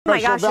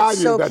special value.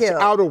 It's so That's cute.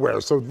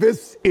 outerwear. So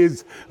this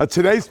is a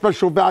today's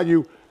special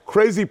value,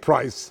 crazy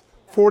price,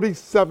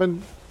 $47.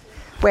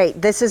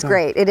 Wait, this is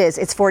great. It is.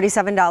 It's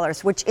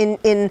 $47, which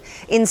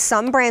in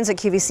some brands at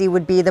QVC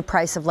would be the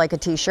price of like a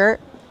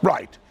t-shirt.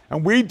 Right.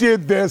 And we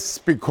did this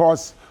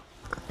because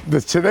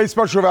today's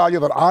special value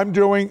that I'm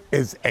doing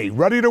is a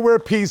ready-to-wear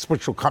piece,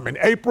 which will come in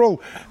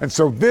April. And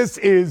so this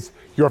is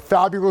your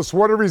fabulous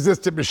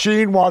water-resistant,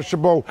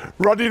 machine-washable,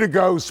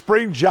 ready-to-go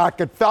spring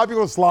jacket,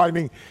 fabulous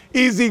lining,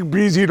 easy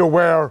breezy to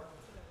wear.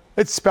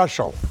 It's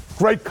special.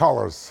 Great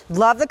colors.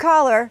 Love the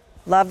collar.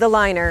 Love the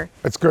liner.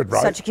 It's good,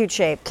 right? Such a cute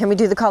shape. Can we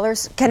do the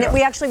colors?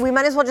 We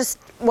might as well just,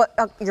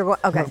 you're going,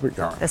 okay. Where are we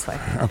going? This way.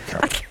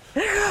 Okay.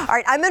 All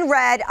right, I'm in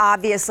red,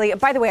 obviously.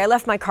 By the way, I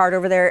left my card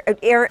over there.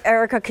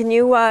 Erica, can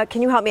you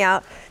help me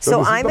out?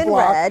 So I'm in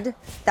red.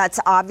 That's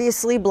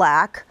obviously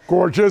black.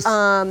 Gorgeous.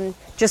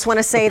 Just want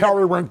to say the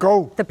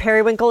periwinkle. The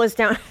periwinkle is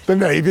down. The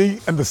navy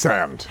and the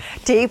sand.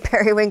 Deep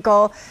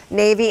periwinkle,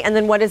 navy, and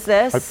then what is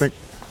this? I think.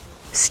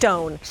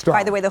 Stone.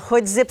 By the way, the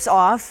hood zips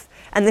off.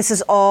 And this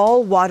is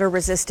all water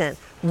resistant.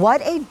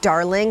 What a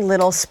darling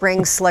little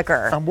spring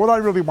slicker. And what I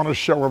really want to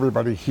show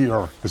everybody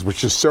here is,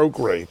 which is so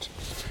great,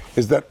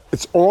 is that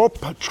it's all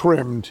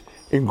trimmed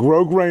in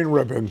grosgrain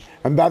ribbon,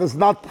 and that is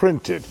not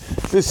printed.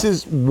 This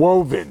is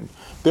woven.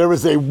 There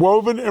is a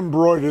woven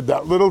embroidered.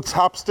 That little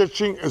top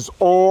stitching is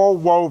all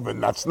woven.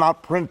 That's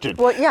not printed.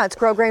 Well, yeah, it's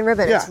grosgrain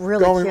ribbon. Yeah, it's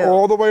really going cute.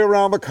 all the way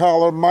around the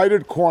collar,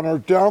 mitered corner,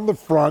 down the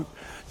front.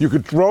 You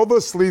could throw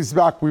the sleeves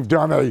back. We've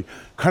done a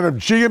kind of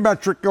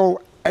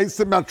geometrical,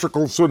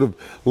 asymmetrical sort of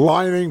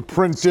lining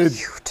printed.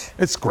 Cute.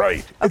 It's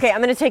great. Okay,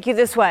 I'm going to take you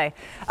this way.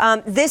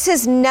 This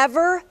is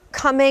never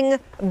coming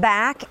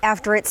back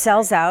after it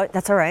sells out.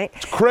 That's all right.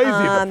 It's crazy,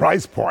 the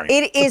price point.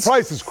 It is. The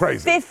price is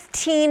crazy.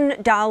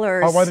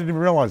 $15. Oh, I didn't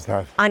even realize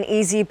that. On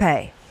Easy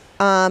Pay.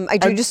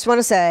 I just want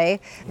to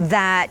say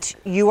that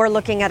you are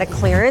looking at a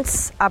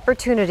clearance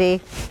opportunity,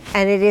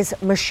 and it is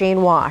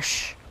machine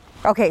wash.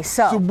 Okay,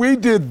 so we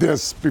did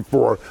this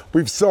before.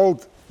 We've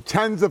sold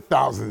tens of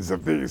thousands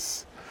of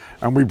these.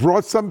 And we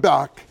brought some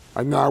back,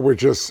 and now we're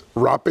just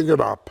wrapping it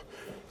up.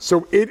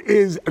 So it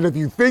is, and if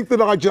you think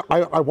that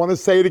I want to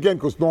say it again,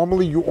 because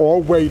normally you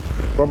all wait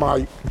for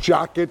my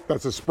jacket,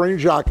 that's a spring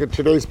jacket,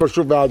 today's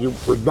special value.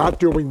 We're not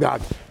doing that.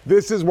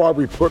 This is why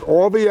we put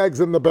all the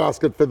eggs in the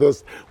basket for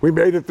this. We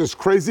made it this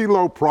crazy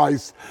low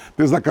price.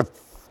 There's like a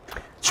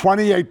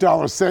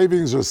 $28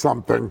 savings or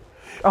something.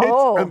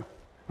 Oh.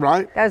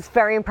 Right? That's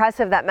very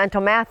impressive, that mental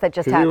math that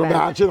just happened. Can you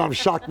imagine? I'm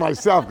shocked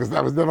myself because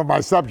that was never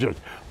my subject.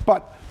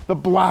 But the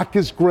black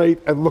is great,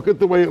 and look at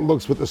the way it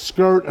looks with a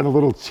skirt and a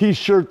little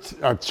t-shirt,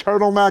 a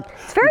turtleneck.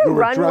 It's very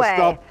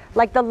runway.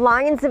 Like the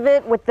lines of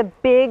it with the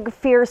big,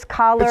 fierce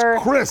collar.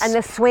 It's crisp. And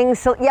the swing.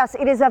 So yes,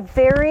 it's a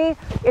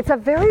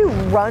very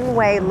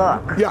runway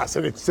look. Yes,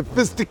 and it's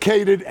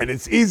sophisticated and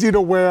it's easy to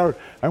wear.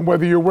 And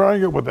whether you're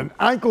wearing it with an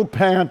ankle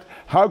pant,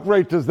 how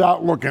great does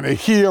that look in a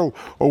heel,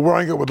 or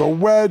wearing it with a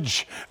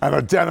wedge and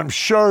a denim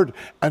shirt,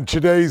 and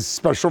today's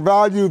special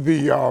value,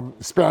 the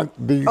Spanx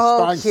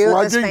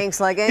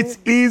legging. It's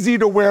easy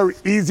to wear,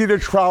 easy to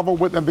travel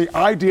with, and the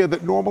idea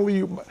that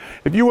normally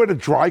if you were to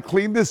dry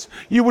clean this,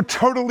 you would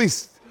totally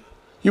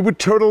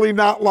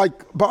not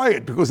buy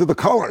it because of the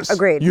colors.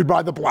 Agreed. You'd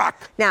buy the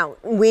black. Now,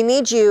 we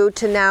need you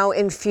to now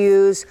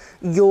infuse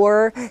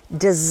your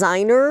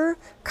designer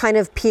kind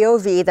of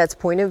POV, that's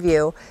point of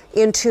view,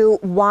 into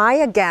why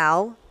a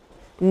gal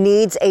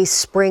needs a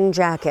spring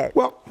jacket.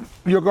 Well,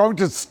 you're going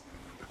to,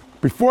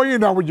 before you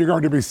know it, you're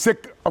going to be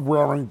sick of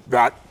wearing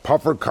that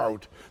puffer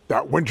coat,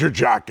 that winter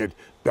jacket,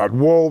 that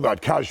wool,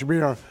 that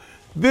cashmere.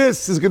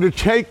 This is going to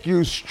take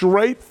you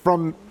straight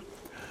from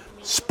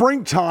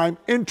springtime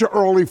into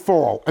early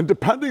fall. And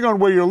depending on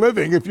where you're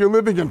living, if you're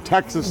living in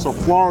Texas or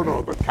Florida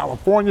or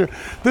California,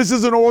 this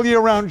is an all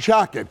year round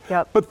jacket.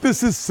 Yep. But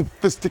this is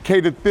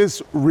sophisticated.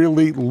 This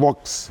really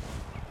looks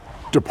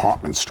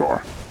department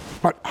store,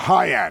 but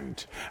high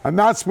end. And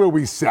that's where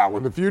we sell.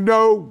 And if you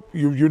know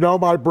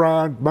my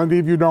brand, many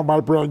of you know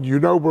my brand, you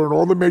know we're in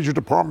all the major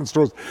department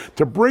stores.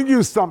 To bring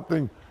you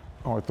something,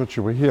 oh, I thought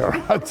you were here.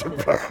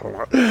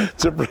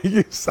 To bring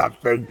you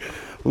something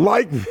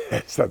like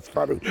this, that's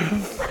funny,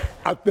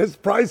 at this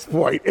price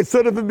point, it's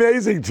sort of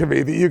amazing to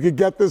me that you could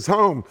get this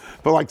home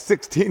for like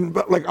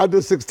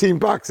under 16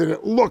 bucks, and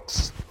it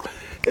looks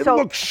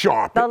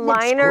sharp. The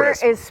liner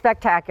is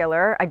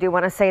spectacular. I do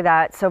want to say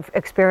that. So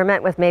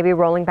experiment with maybe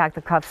rolling back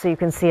the cuff so you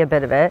can see a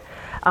bit of it.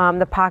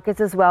 The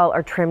pockets as well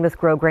are trimmed with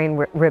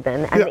grosgrain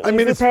ribbon. And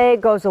the Easy Pay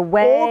goes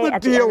away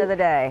at the end of the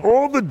day.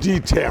 All the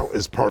detail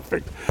is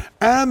perfect.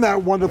 And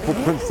that wonderful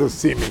princess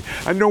seaming.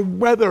 I know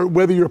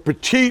whether you're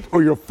petite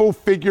or you're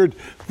full-figured,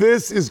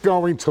 this is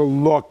going to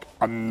look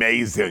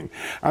amazing.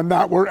 And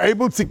that we're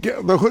able to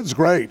get, the hood's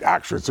great,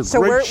 actually. It's a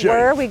great shape. So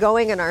where are we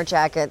going in our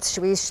jackets?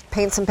 Should we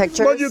paint some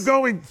pictures? Well, you're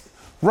going,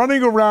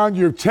 running around,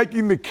 you're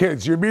taking the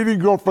kids, you're meeting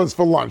girlfriends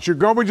for lunch, you're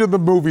going to the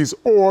movies,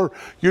 or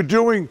you're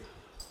doing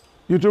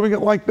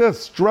it like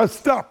this,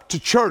 dressed up to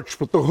church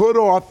with the hood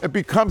off. It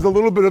becomes a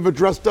little bit of a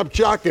dressed up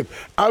jacket.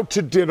 Out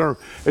to dinner.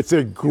 It's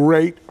a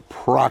great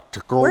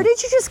practical. Where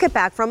did you just get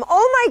back from?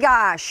 Oh my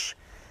gosh.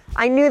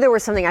 I knew there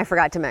was something I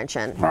forgot to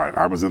mention. Right,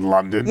 I was in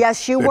London.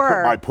 Yes, you they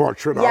were. Put my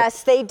portrait up.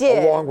 Yes, they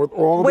did. Along with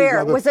all Where? these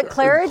other... Was it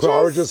Claridge's?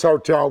 Claridge's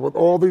Hotel with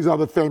all these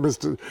other famous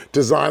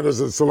designers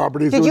and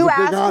celebrities. Did you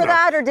ask for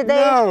that, or did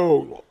they?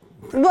 No.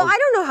 Well, I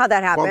don't know how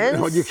that happens.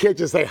 Well, you can't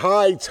just say,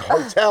 hi, it's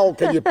hotel.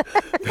 Can you?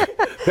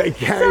 They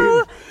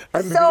came,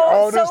 and the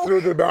owners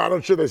through the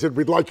manager, they said,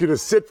 we'd like you to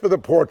sit for the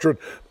portrait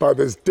by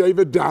this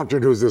David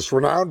Downton, who's this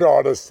renowned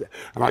artist.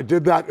 And I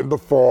did that in the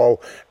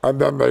fall. And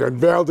then they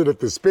unveiled it at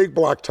this big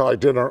black tie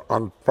dinner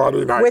on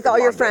Friday night. With all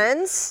your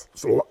friends?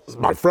 So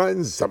my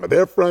friends, some of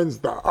their friends,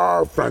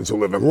 our friends who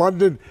live in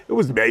London. It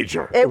was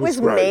major. It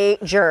was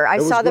major. I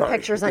saw the great.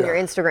 pictures on your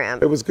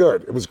Instagram. It was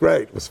good. It was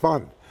great. It was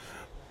fun.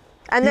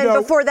 And then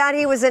before that,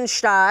 he was in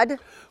Stade.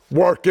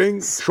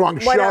 Working,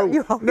 shrunk show.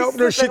 No,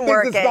 she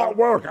thinks it's not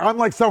work. I'm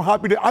like so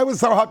happy I was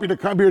so happy to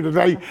come here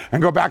today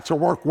and go back to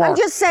work. I'm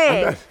just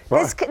saying,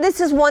 this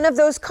is one of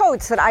those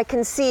coats that I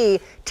can see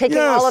taking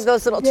all of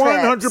those little trips.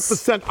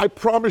 100%. I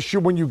promise you,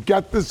 when you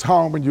get this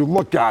home and you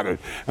look at it,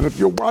 and if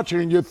you're watching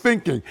and you're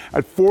thinking,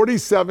 at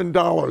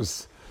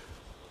 $47,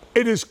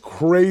 it is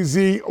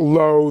crazy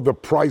low, the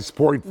price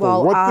point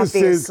for what this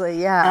is,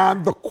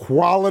 and the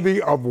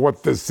quality of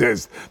what this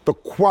is. The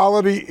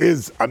quality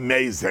is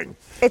amazing.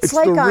 It's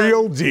like the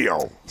real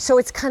deal. So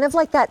it's kind of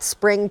like that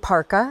spring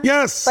parka.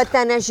 Yes. But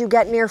then as you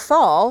get near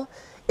fall,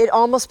 it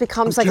almost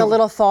becomes like a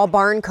little fall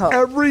barn coat.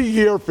 Every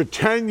year for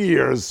 10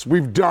 years,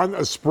 we've done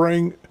a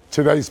spring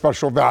Today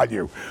Special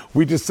Value.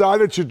 We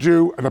decided to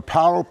do an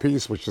apparel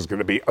piece, which is going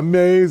to be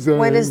amazing.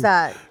 When is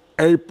that?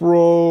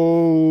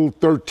 April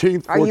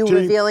 13th, 14th. Are you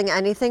revealing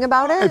anything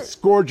about it? It's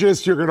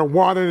gorgeous. You're going to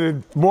want it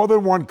in more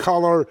than one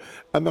color,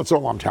 and that's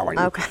all I'm telling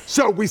you. Okay.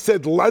 So we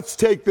said, let's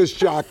take this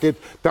jacket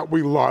that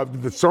we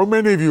loved, that so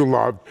many of you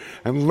loved,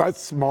 and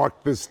let's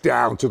mark this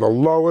down to the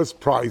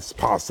lowest price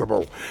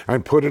possible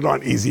and put it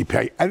on Easy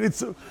Pay. And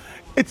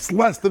it's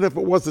less than if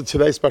it was a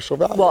Today Special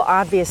Value. Well,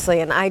 obviously,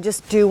 and I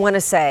just do want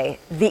to say,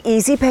 the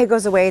Easy Pay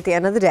goes away at the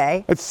end of the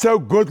day. It's so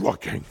good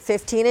looking.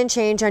 15 and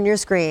change on your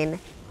screen.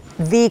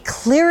 The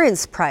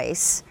clearance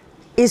price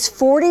is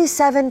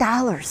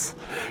 $47.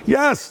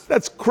 Yes,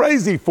 that's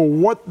crazy for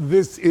what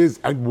this is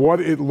and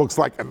what it looks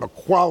like and the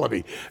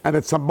quality. And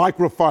it's a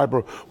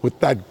microfiber with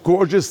that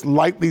gorgeous,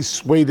 lightly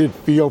suede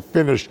feel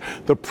finish.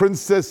 The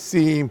princess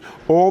seam,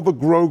 all the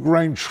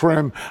grosgrain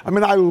trim. I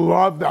mean, I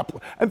love that.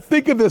 And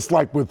think of this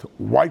like with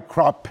white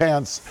crop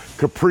pants,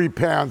 capri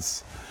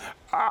pants.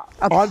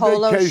 A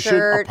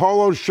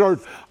polo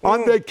shirt,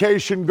 on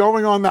vacation,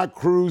 going on that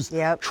cruise,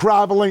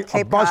 traveling,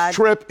 a bus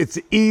trip. It's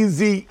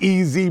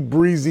easy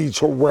breezy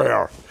to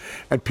wear.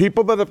 And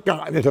people that have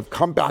gotten it have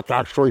come back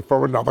actually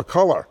for another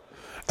color.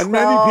 And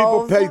many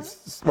people paid.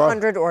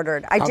 100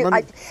 ordered.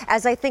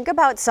 As I think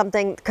about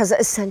something, because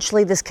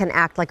essentially this can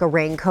act like a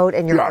raincoat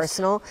in your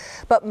arsenal,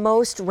 but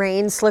most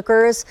rain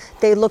slickers,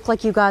 they look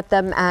like you got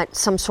them at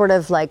some sort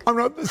of like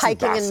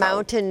hiking and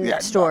mountain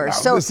store.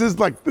 So this is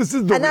the real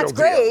deal. And that's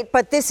great,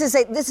 but this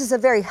is a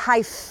very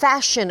high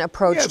fashion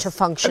approach to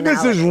functionality. And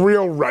this is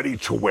real ready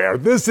to wear.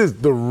 This is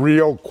the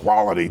real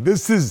quality.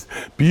 This is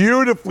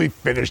beautifully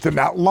finished, and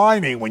that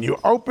lining when you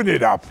open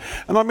it up.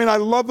 And I mean, I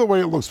love the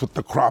way it looks with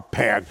the crop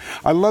pant.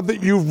 I love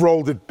that you've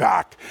rolled it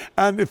back.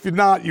 And if you're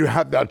not, you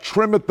have that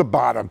trim at the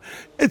bottom.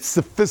 It's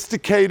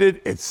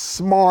sophisticated, it's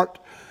smart.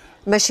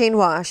 Machine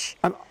wash.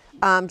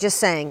 Just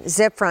saying,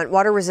 zip front,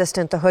 water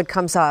resistant, the hood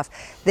comes off.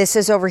 This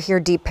is over here,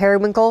 deep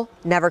periwinkle,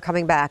 never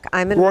coming back.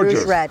 I'm in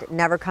Rouge Red,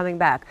 never coming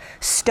back.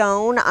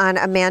 Stone on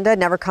Amanda,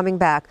 never coming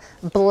back.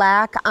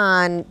 Black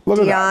on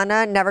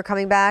Diana, never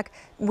coming back.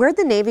 Where'd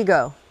the navy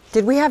go?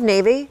 Did we have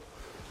navy?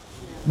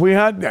 We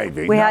had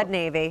navy. We had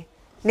navy.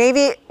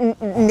 Navy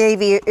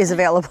is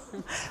available.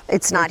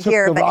 It's not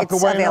here, but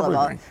it's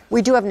available.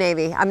 We do have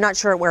navy. I'm not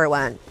sure where it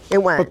went.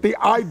 But the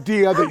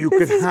idea that you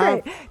could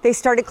have... Great. They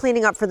started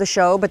cleaning up for the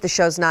show, but the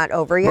show's not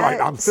over yet.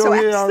 Right, I'm still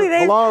here. Actually,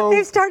 Hello.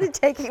 They've started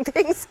taking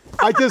things.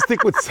 I just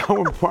think what's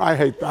so important... I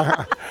hate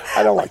that.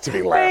 I don't like to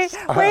be last.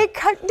 Wait,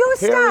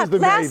 stop.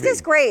 Last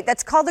is great.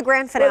 That's called the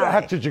grand finale. Where the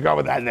heck did you go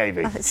with that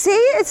navy? See,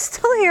 it's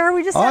still here.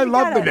 We just had to get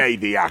love the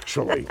navy,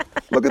 actually.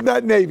 Look at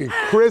that navy.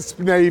 Crisp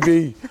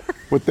navy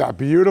with that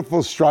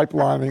beautiful stripe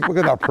lining. Look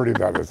at how pretty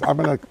that is. I'm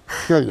going to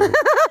kill you.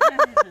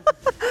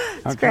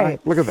 It's great.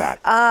 Look at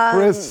that.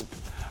 Crisp.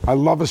 I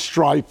love a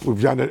stripe.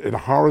 We've done it in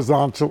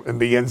horizontal in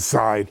the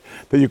inside,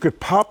 that you could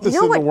pop this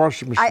in the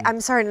washing machine. I'm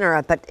sorry to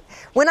interrupt, but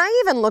when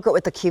I even look at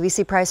what the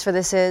QVC price for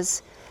this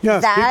is,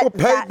 yes, people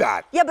paid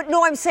that. Yeah, but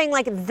no, I'm saying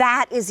like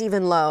that is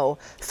even low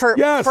for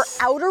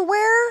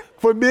outerwear.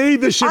 For me,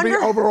 this should be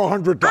over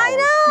 $100. I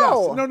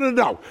know. Yes.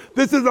 No.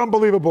 This is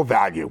unbelievable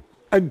value.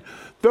 And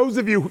those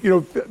of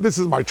you, this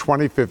is my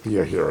 25th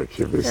year here at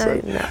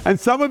QVC. And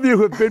some of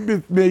you have been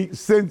with me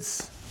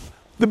since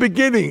the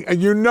beginning,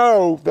 and you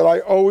know that I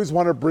always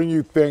want to bring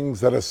you things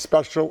that are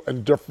special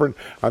and different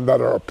and that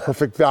are a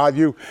perfect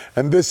value.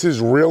 And this is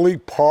really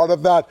part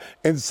of that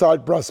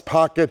inside breast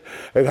pocket.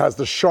 It has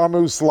the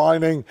charmeuse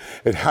lining.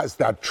 It has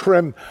that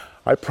trim.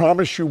 I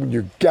promise you, when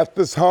you get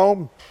this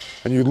home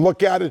and you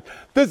look at it,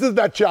 this is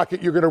that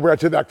jacket you're going to wear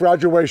to that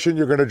graduation.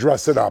 You're going to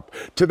dress it up,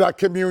 to that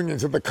communion,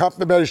 to the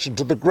confirmation,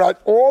 to the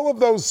all of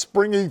those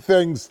springy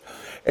things.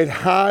 It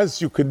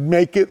has, you can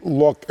make it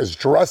look as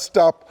dressed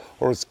up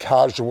or as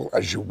casual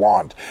as you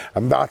want.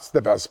 And that's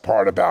the best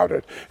part about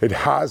it. It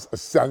has a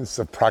sense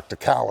of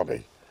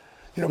practicality.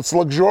 You know, it's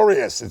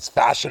luxurious, it's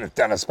fashion at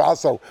Dennis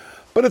Basso,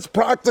 but it's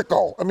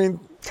practical. I mean,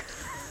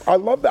 I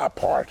love that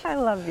part. I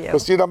love you.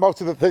 Because, you know,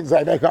 most of the things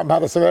I make on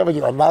Madison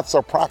Avenue are not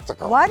so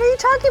practical. What are you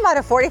talking about?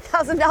 A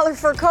 $40,000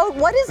 fur coat?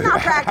 What is not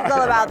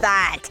practical about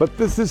that? But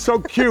this is so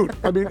cute.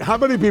 I mean, how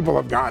many people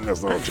have gotten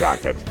this little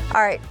jacket?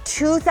 All right,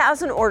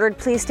 2,000 ordered.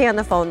 Please stay on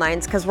the phone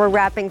lines because we're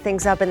wrapping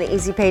things up and the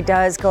Easy Pay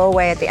does go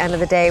away at the end of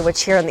the day,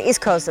 which here on the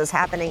East Coast is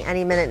happening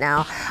any minute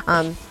now.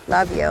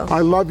 Love you.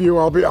 I love you.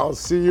 I'll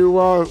see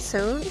you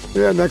soon.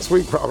 Yeah, next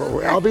week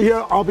probably. I'll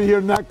be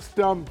here next.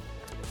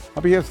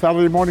 I'll be here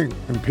Saturday morning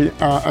in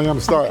AM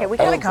Star. Okay, we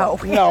gotta go.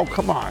 No,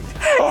 come on.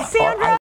 Sandra.